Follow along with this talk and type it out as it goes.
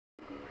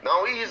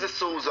Now easy,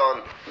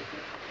 Susan.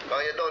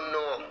 Cause you don't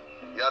know.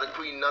 You're the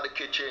queen of the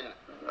kitchen.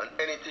 And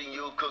anything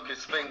you cook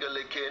is finger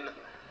licking.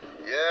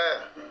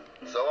 Yeah.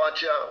 So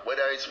watch out,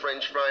 whether it's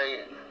French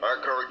fry or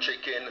curry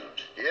chicken.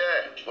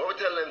 Yeah, what we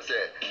tell them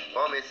say?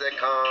 Mommy say,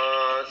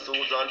 call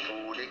Susan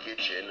Foodie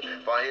Kitchen.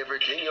 For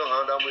everything you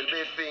order will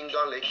be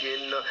finger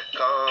licking.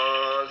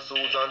 Call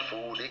Susan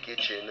Foodie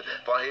Kitchen.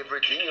 For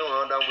everything you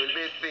order will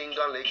be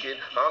finger licking.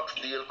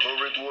 Oxtail,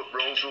 curry, goat,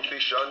 brown stew,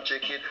 fish and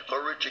chicken.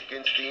 Curry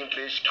chicken, steamed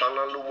fish,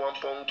 callaloo and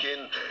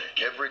pumpkin.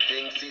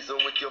 Everything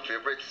seasoned with your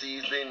favorite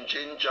seasoning.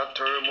 Ginger,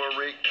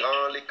 turmeric,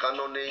 garlic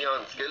and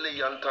onion.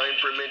 Scallion, thyme,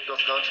 pimento,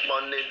 scotch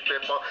bonnet,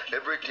 pepper.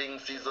 Everything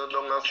seasoned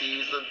down and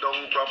seasoned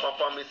down proper.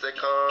 For me say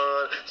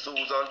call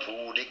Susan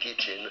Foodie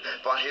Kitchen.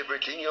 For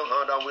everything you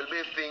order will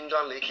be finger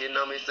licking.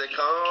 And me say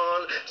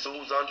call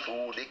Susan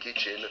Foodie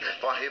Kitchen.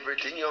 For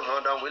everything you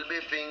order will be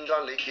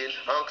finger licking.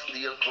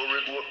 Oxtail,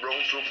 curry, goat,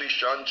 brown stew,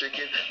 fish and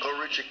chicken.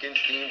 Curry chicken,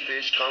 steamed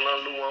fish,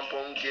 callaloo and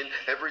pumpkin.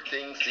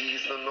 Everything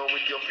seasoned now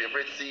with your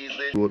favorite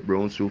seasoning. Goat,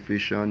 brown stew,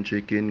 fish and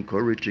chicken.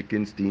 Curry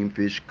chicken, steamed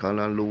fish,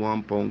 callaloo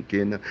and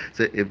pumpkin.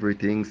 Say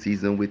everything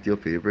seasoned with your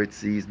favorite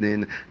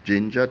seasoning.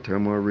 Ginger,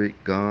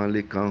 turmeric,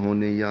 garlic and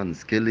onion.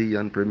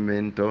 Scallion,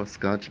 pimento,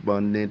 scotch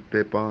bonnet,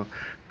 pepper.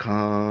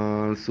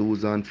 Call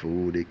Susan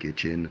Foodie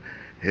Kitchen.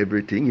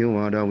 Everything you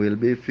order will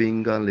be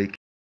finger licking.